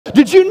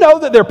Did you know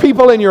that there are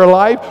people in your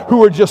life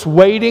who are just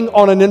waiting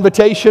on an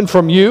invitation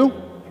from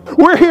you?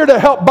 We're here to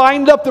help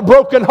bind up the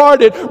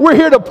brokenhearted. We're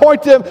here to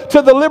point them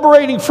to the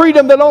liberating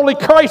freedom that only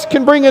Christ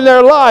can bring in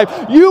their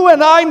life. You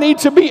and I need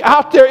to be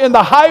out there in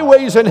the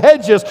highways and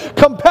hedges,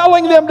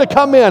 compelling them to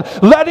come in,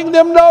 letting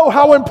them know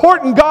how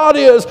important God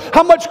is,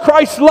 how much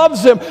Christ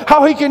loves them,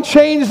 how He can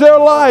change their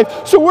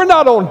life. So we're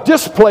not on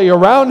display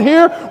around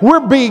here. We're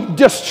being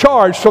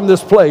discharged from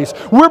this place.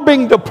 We're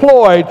being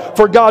deployed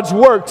for God's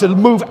work to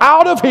move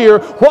out of here.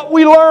 What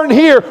we learn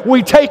here,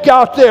 we take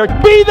out there.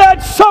 Be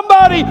that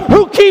somebody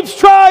who keeps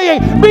trying.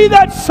 Be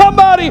that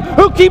somebody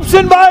who keeps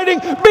inviting.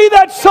 Be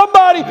that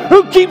somebody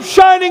who keeps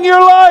shining your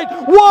light.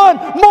 One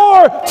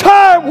more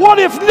time. What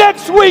if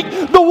next week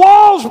the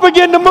walls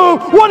begin to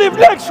move? What if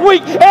next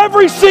week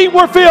every seat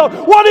were filled?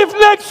 What if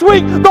next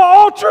week the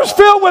altar's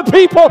filled with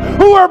people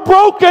who are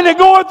broken and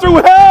going through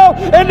hell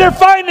and they're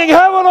finding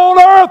heaven on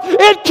earth?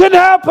 It can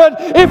happen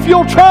if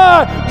you'll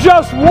try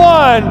just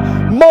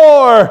one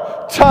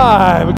more time.